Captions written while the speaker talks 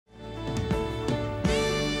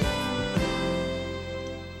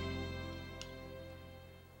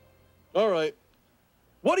All right.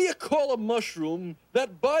 What do you call a mushroom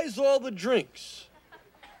that buys all the drinks?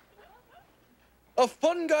 A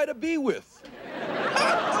fun guy to be with.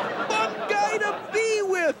 A fun guy to be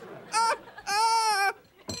with.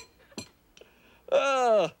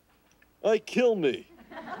 I kill me.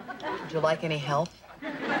 Would you like any help?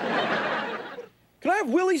 Can I have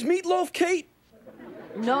Willie's meatloaf, Kate?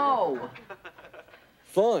 No.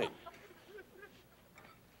 Fine.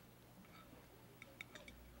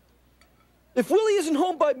 If Willie isn't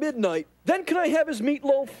home by midnight, then can I have his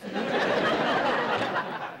meatloaf?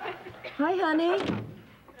 Hi, honey.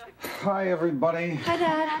 Hi, everybody. Hi,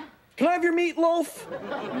 Dad. Can I have your meatloaf?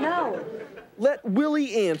 No. Let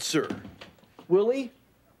Willie answer. Willie?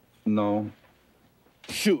 No.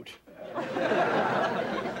 Shoot.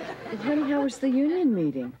 Honey, how was the union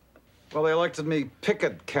meeting? Well, they elected me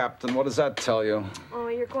picket captain. What does that tell you? Oh,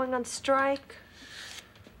 you're going on strike?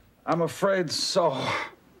 I'm afraid so.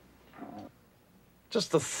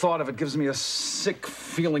 Just the thought of it gives me a sick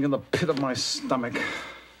feeling in the pit of my stomach.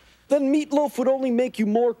 Then meatloaf would only make you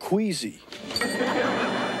more queasy.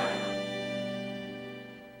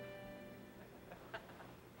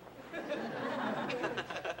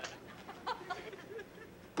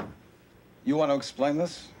 You want to explain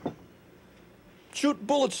this? Shoot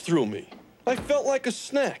bullets through me. I felt like a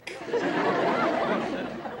snack.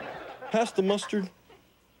 Pass the mustard.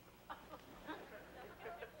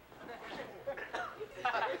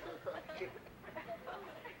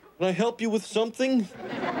 Can I help you with something?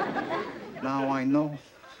 Now I know.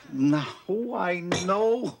 Now I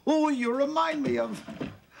know who you remind me of.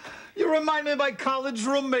 You remind me of my college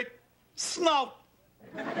roommate, Snow.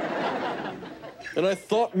 And I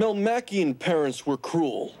thought Melmacian parents were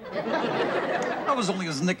cruel. That was only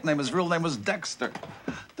his nickname. His real name was Dexter.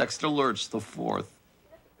 Dexter Lurch the Fourth.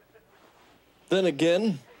 Then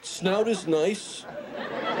again, Snout is nice.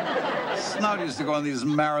 Snout used to go on these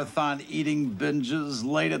marathon eating binges,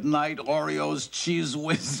 late at night, Oreos, Cheese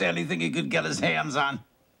Whiz, anything he could get his hands on.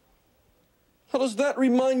 How does that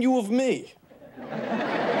remind you of me?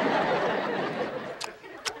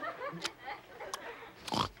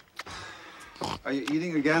 Are you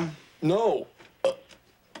eating again? No.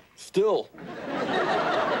 Still.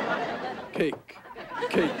 Cake.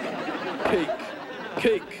 Cake. Cake.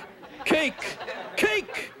 Cake. Cake.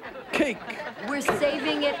 Cake. Cake. We're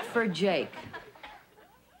saving it for Jake.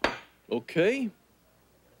 Okay.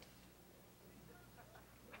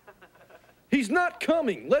 He's not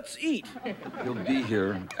coming. Let's eat. He'll be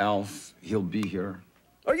here, Alf. He'll be here.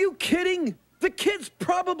 Are you kidding? The kid's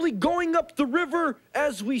probably going up the river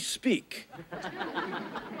as we speak.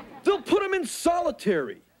 They'll put him in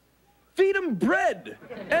solitary, feed him bread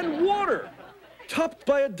and water, topped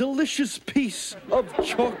by a delicious piece of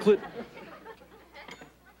chocolate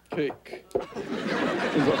cake.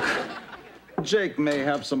 Look, Jake may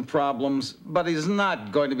have some problems, but he's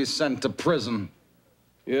not going to be sent to prison.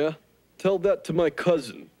 Yeah? Tell that to my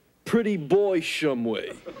cousin, Pretty Boy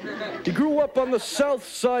Shumway. He grew up on the south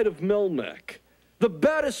side of Melmac, the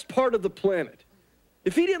baddest part of the planet.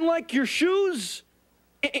 If he didn't like your shoes...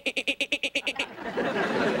 You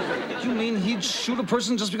mean he'd shoot a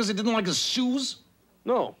person just because he didn't like his shoes?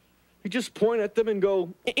 No. He'd just point at them and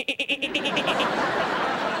go...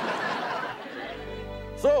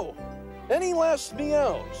 So, any last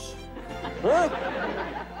meows? Huh?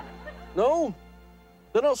 No?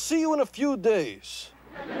 Then I'll see you in a few days.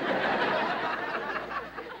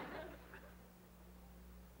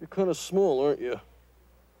 You're kind of small, aren't you?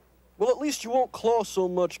 Well, at least you won't claw so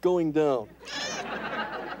much going down.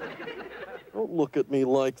 Don't look at me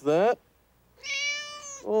like that.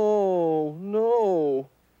 Oh, no.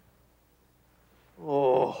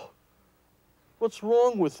 Oh. What's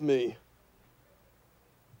wrong with me?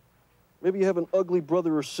 Maybe you have an ugly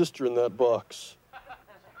brother or sister in that box.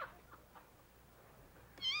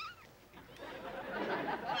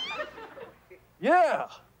 Yeah.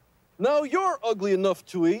 Now you're ugly enough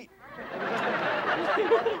to eat.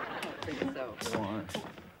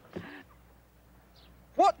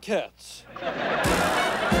 What cats?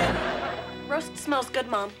 Roast smells good,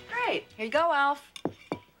 Mom. Great. Here you go, Alf.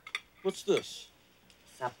 What's this?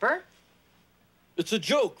 Supper. It's a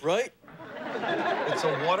joke, right? It's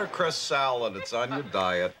a watercress salad. It's on your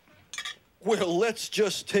diet. Well, let's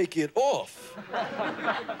just take it off.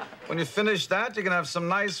 When you finish that, you can have some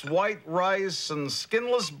nice white rice and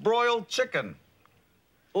skinless broiled chicken.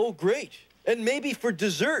 Oh, great. And maybe for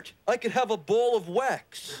dessert, I could have a ball of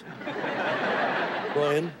wax.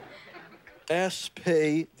 Brian, ass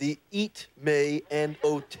pay the eat may and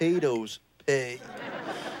potatoes pay.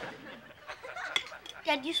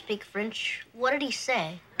 Dad, you speak French. What did he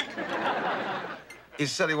say? He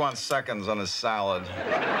said he wants seconds on his salad.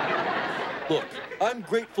 Look, I'm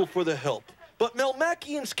grateful for the help, but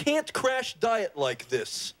Melmacians can't crash diet like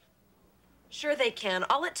this. Sure they can.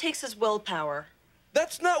 All it takes is willpower.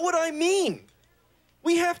 That's not what I mean.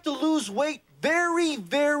 We have to lose weight very,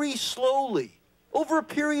 very slowly, over a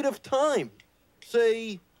period of time.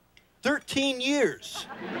 Say, 13 years.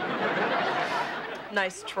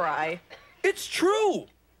 Nice try. It's true.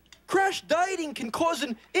 Crash dieting can cause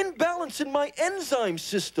an imbalance in my enzyme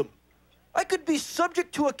system. I could be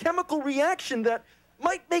subject to a chemical reaction that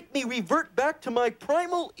might make me revert back to my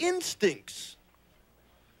primal instincts.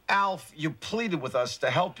 Alf, you pleaded with us to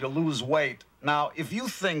help you lose weight. Now, if you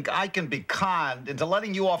think I can be conned into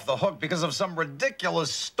letting you off the hook because of some ridiculous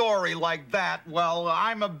story like that, well,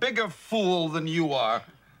 I'm a bigger fool than you are.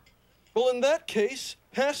 Well, in that case,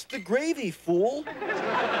 pass the gravy, fool.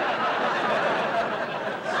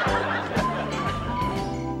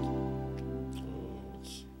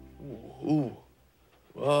 Ooh.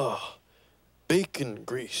 Ah. Bacon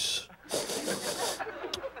grease.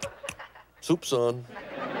 Soup's on.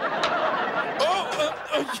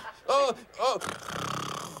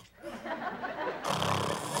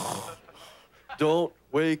 Don't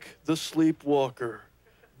wake the sleepwalker.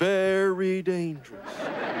 Very dangerous.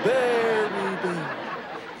 Very dangerous.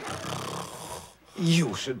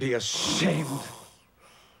 You should be ashamed.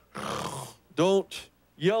 Don't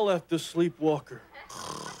yell at the sleepwalker.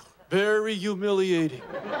 Very humiliating.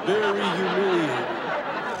 Very humiliating.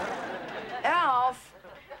 Alf,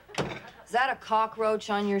 is that a cockroach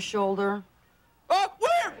on your shoulder? Oh,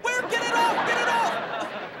 where? Where? Get it off! Get it off!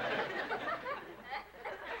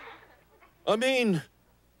 I mean,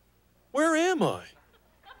 where am I?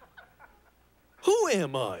 Who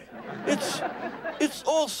am I? It's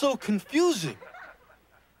all so confusing.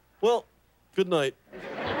 Well, good night.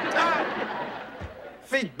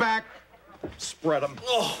 Feet back. Spread them.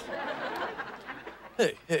 Oh.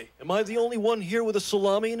 Hey, am I the only one here with a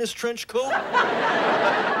salami in his trench coat? This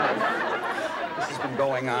has been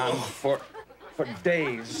going on for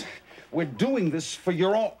days. We're doing this for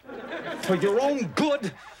your own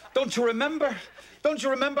good. Don't you remember? Don't you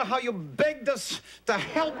remember how you begged us to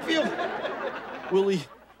help you? Willie,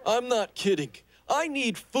 I'm not kidding. I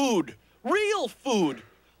need food. Real food.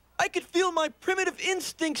 I could feel my primitive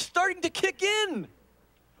instincts starting to kick in.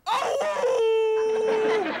 Oh!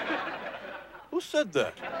 Who said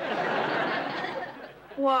that?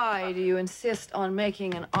 Why do you insist on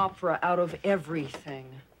making an opera out of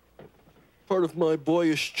everything? Part of my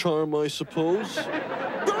boyish charm, I suppose.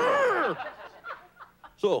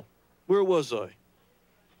 So, where was I?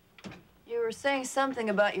 You were saying something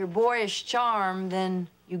about your boyish charm, then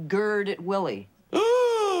you gird at Willie.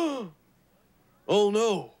 Oh,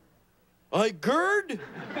 no. I gird?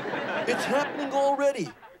 It's happening already.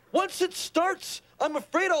 Once it starts, I'm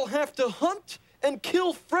afraid I'll have to hunt and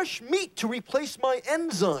kill fresh meat to replace my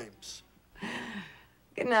enzymes.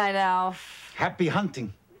 Good night, Alf. Happy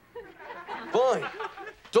hunting. Fine.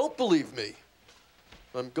 Don't believe me.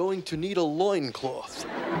 I'm going to need a loincloth.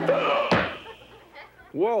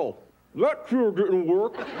 Well, that sure didn't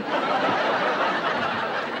work.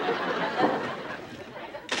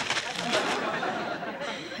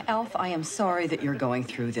 Alf, I am sorry that you're going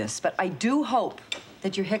through this, but I do hope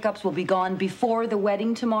that your hiccups will be gone before the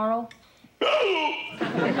wedding tomorrow.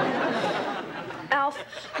 Alf,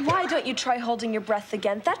 why don't you try holding your breath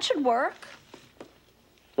again? That should work.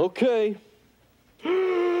 Okay.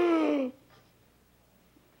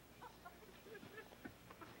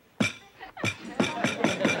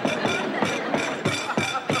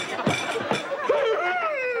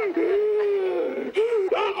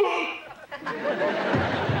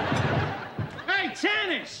 Hey,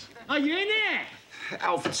 Tannis! Are you in there?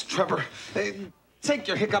 Alf, it's Trevor. Take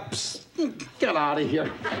your hiccups. Get out of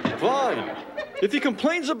here. Fine. If he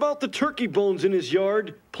complains about the turkey bones in his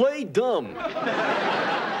yard, play dumb.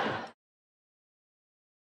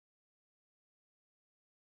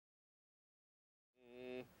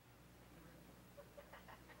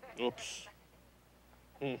 Oops.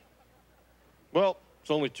 Well,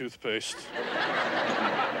 it's only toothpaste.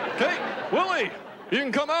 Okay, Willie, you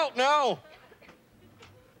can come out now.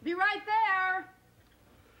 Be right there.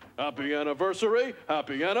 Happy anniversary,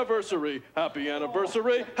 happy anniversary, happy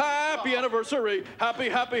anniversary, happy anniversary,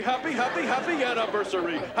 happy anniversary, happy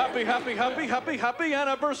anniversary.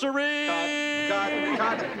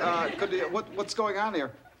 What's going on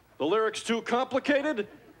here? The lyrics too complicated?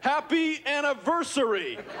 Happy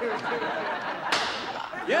anniversary.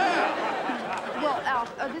 Yeah. Well,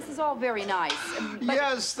 Alf, this is all very nice. But...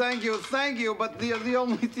 Yes, thank you. But the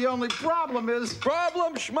only problem is...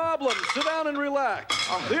 Problem schmoblem. Sit down and relax.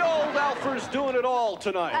 The old Alfer's doing it all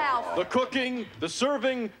tonight. Alf. The cooking, the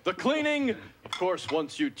serving, the cleaning. Of course,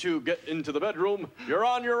 once you two get into the bedroom, you're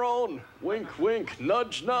on your own. Wink, wink,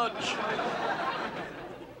 nudge, nudge.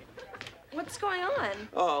 What's going on?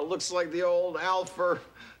 Oh, looks like the old Alfer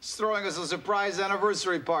is throwing us a surprise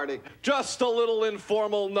anniversary party. Just a little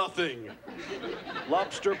informal nothing.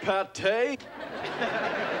 Lobster pate?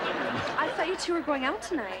 I thought you two were going out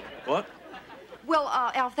tonight. What? Well,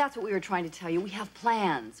 Alf, that's what we were trying to tell you. We have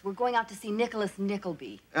plans. We're going out to see Nicholas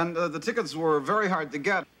Nickleby. And the tickets were very hard to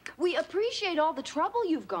get. We appreciate all the trouble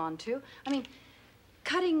you've gone to. I mean,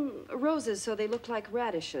 cutting roses so they look like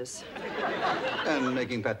radishes. And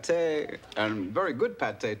making pate, and very good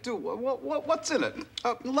pate, too. What's in it?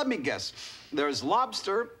 Let me guess. There's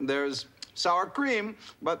lobster, there's sour cream,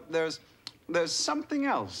 but there's something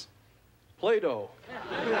else. Play-Doh.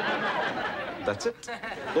 That's it?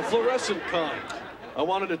 The fluorescent kind. I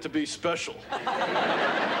wanted it to be special.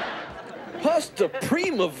 Pasta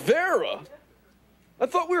primavera? I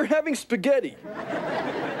thought we were having spaghetti.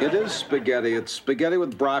 It is spaghetti. It's spaghetti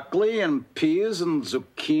with broccoli and peas and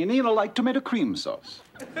zucchini and a light tomato cream sauce.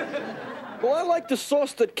 Well, I like the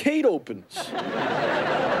sauce that Kate opens.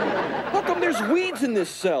 How come there's weeds in this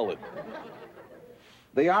salad?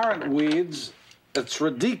 They aren't weeds. It's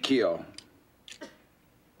radicchio.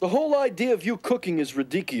 The whole idea of you cooking is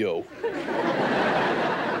radicchio.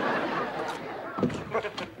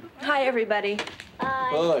 Hi, everybody.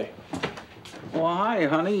 Hi. Well, hi,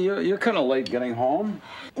 honey. You're kind of late getting home.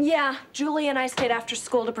 Yeah, Julie and I stayed after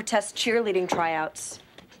school to protest cheerleading tryouts.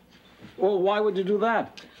 Well, why would you do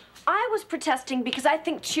that? I was protesting because I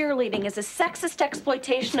think cheerleading is a sexist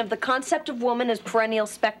exploitation of the concept of woman as perennial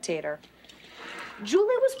spectator.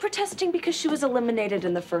 Julie was protesting because she was eliminated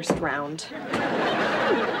in the first round.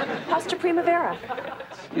 Pasta primavera.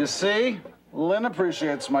 You see? Lynn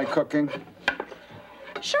appreciates my cooking.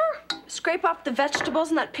 Sure. Scrape off the vegetables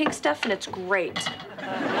and that pink stuff, and it's great.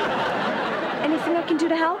 Anything I can do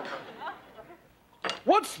to help?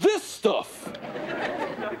 What's this stuff?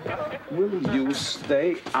 Will you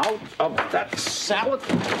stay out of that salad?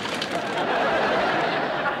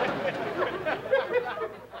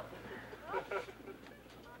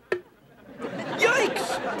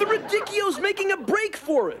 Yikes! The radicchio's making a break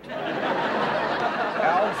for it.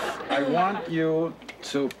 Alf, I want you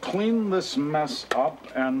to clean this mess up,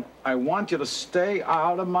 and I want you to stay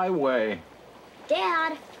out of my way.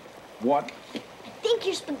 Dad, What? I think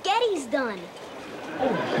your spaghetti's done.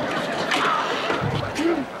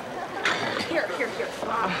 Here.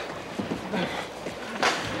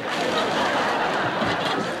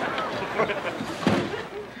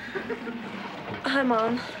 Hi,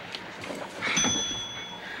 Mom.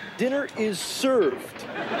 Dinner is served.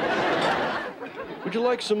 Would you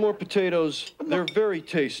like some more potatoes? They're very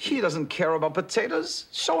tasty. He doesn't care about potatoes.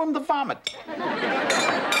 Show him the vomit.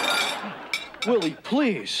 Willie,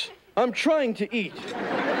 please. I'm trying to eat.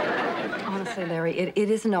 Honestly, Larry, it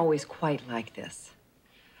isn't always quite like this.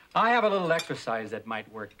 I have a little exercise that might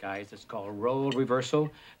work, guys. It's called role reversal.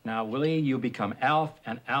 Now, Willie, you become Alf,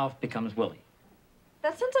 and Alf becomes Willie.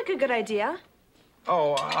 That sounds like a good idea.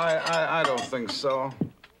 Oh, I don't think so.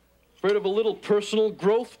 Afraid of a little personal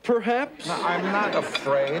growth, perhaps? No, I'm not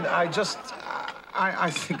afraid. I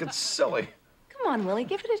think it's silly. Come on, Willie,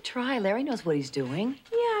 give it a try. Larry knows what he's doing.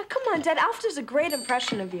 Yeah, come on, Dad. Alf does a great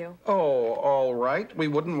impression of you. Oh, all right. We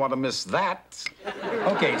wouldn't want to miss that.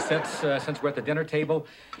 Okay, since we're at the dinner table,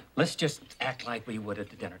 let's just act like we would at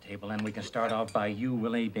the dinner table, and we can start off by you,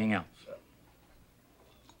 Willie, being Alf.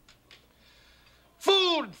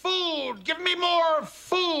 Food! Give me more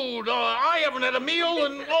food! I haven't had a meal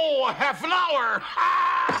in, half an hour!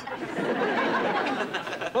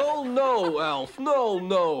 Oh, no, Alf.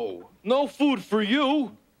 No. No food for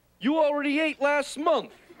you. You already ate last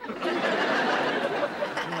month.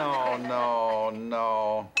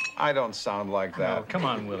 No. I don't sound like that. Oh, come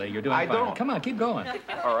on, Willie. You're doing I fine. don't. Come on, keep going.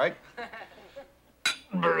 All right.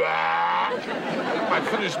 I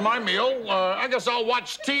finished my meal. I guess I'll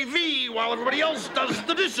watch TV while everybody else does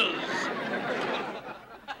the dishes.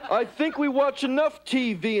 I think we watch enough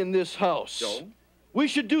TV in this house. So? We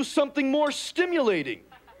should do something more stimulating.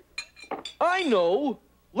 I know.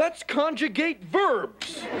 Let's conjugate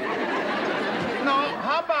verbs. No,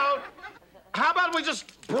 how about we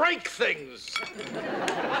just break things?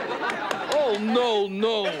 Oh, no.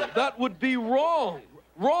 That would be wrong.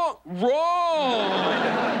 Wrong.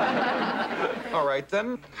 All right,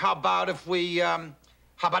 then. How about if we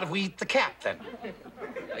eat the cat, then?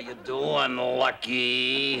 How you doing,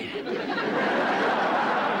 Lucky?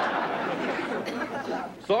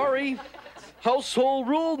 Sorry. Household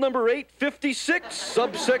rule number 856,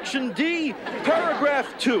 subsection D,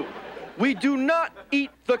 paragraph 2. We do not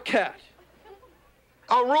eat the cat.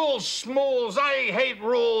 Rules, schmools. I hate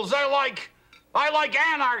rules. I like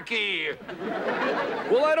anarchy.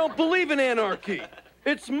 Well, I don't believe in anarchy.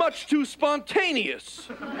 It's much too spontaneous.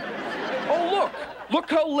 Oh, look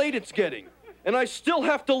how late it's getting. And I still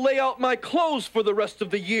have to lay out my clothes for the rest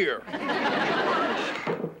of the year.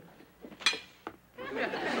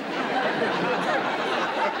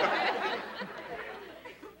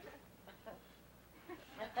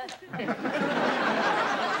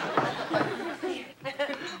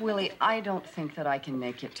 Willie, I don't think that I can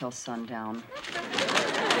make it till sundown.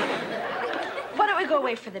 Why don't we go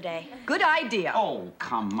away for the day? Good idea. Oh,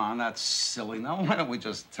 come on, that's silly. Now, why don't we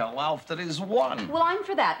just tell Alf that he's won? Well, I'm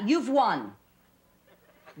for that. You've won.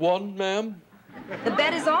 One, ma'am? The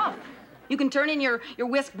bet is off. You can turn in your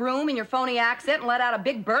whisk broom and your phony accent and let out a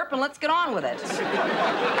big burp, and let's get on with it.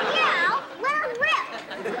 Yeah, let her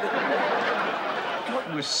rip.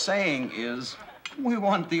 What we're saying is, we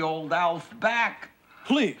want the old Alf back.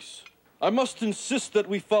 Please, I must insist that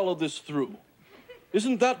we follow this through.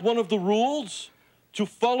 Isn't that one of the rules? To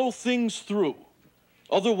follow things through.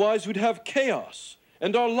 Otherwise, we'd have chaos,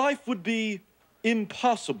 and our life would be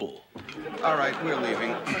impossible. All right, we're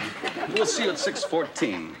leaving. We'll see you at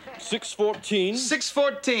 6:14. 6:14?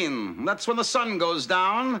 6:14. That's when the sun goes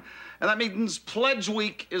down, and that means Pledge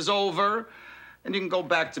Week is over, and you can go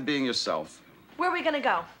back to being yourself. Where are we gonna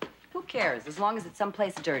go? Who cares, as long as it's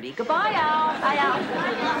someplace dirty. Goodbye, Al. Bye,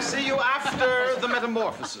 Al. See you after the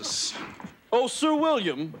metamorphosis. Oh, Sir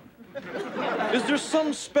William, is there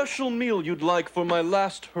some special meal you'd like for my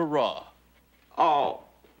last hurrah? Oh,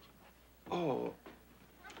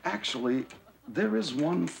 actually, there is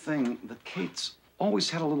one thing that Kate's always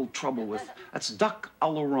had a little trouble with. That's duck à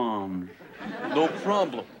l'orange. No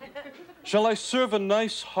problem. Shall I serve a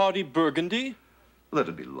nice hearty burgundy?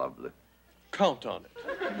 That'd be lovely. Count on it.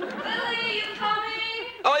 Willie, you coming?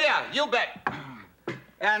 Oh, yeah, you bet.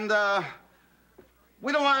 And,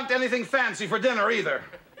 we don't want anything fancy for dinner either.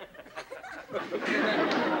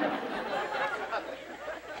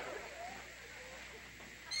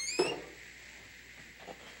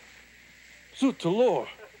 Zootalor,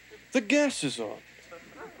 the gas is on.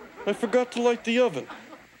 I forgot to light the oven.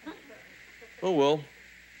 Oh, well,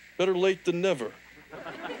 better late than never.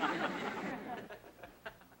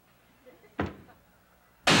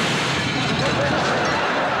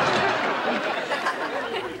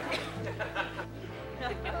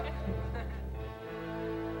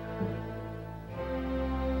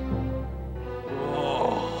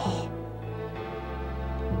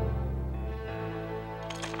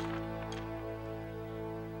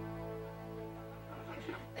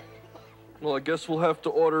 Well, I guess we'll have to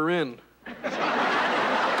order in.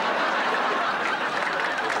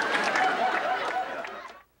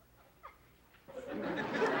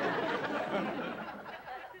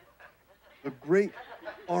 A great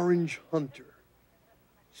orange hunter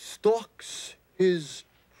stalks his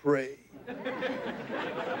prey.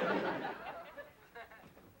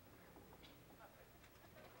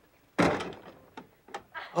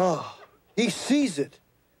 Ah, he sees it.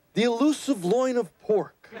 The elusive loin of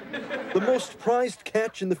pork. The most prized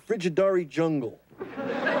catch in the Frigidari jungle.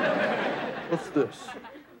 What's this?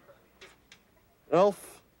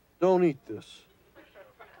 Alf, don't eat this.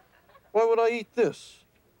 Why would I eat this?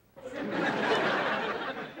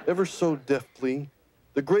 Ever so deftly,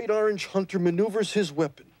 the great orange hunter maneuvers his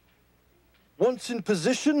weapon. Once in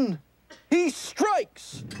position, he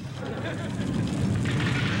strikes!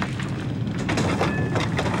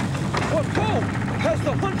 What, whoa! Has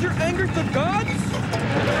the hunter angered the gods?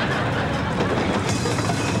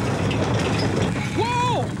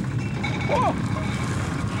 Whoa! Whoa!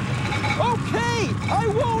 Okay, I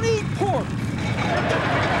won't eat pork!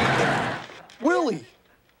 Willie,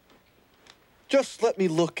 just let me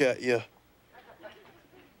look at you.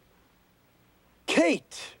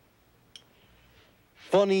 Kate.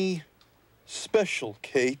 Funny, special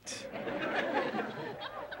Kate.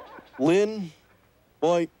 Lynn,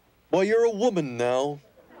 why, you're a woman now.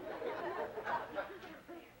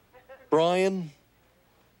 Brian,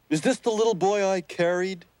 is this the little boy I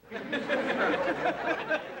carried?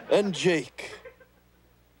 And Jake,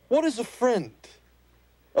 what is a friend?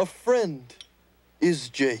 A friend is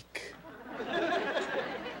Jake.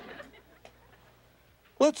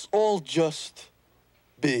 Let's all just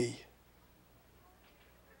be.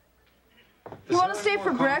 You want to stay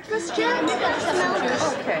for breakfast, Jack? We got some milk.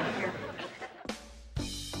 Okay, here.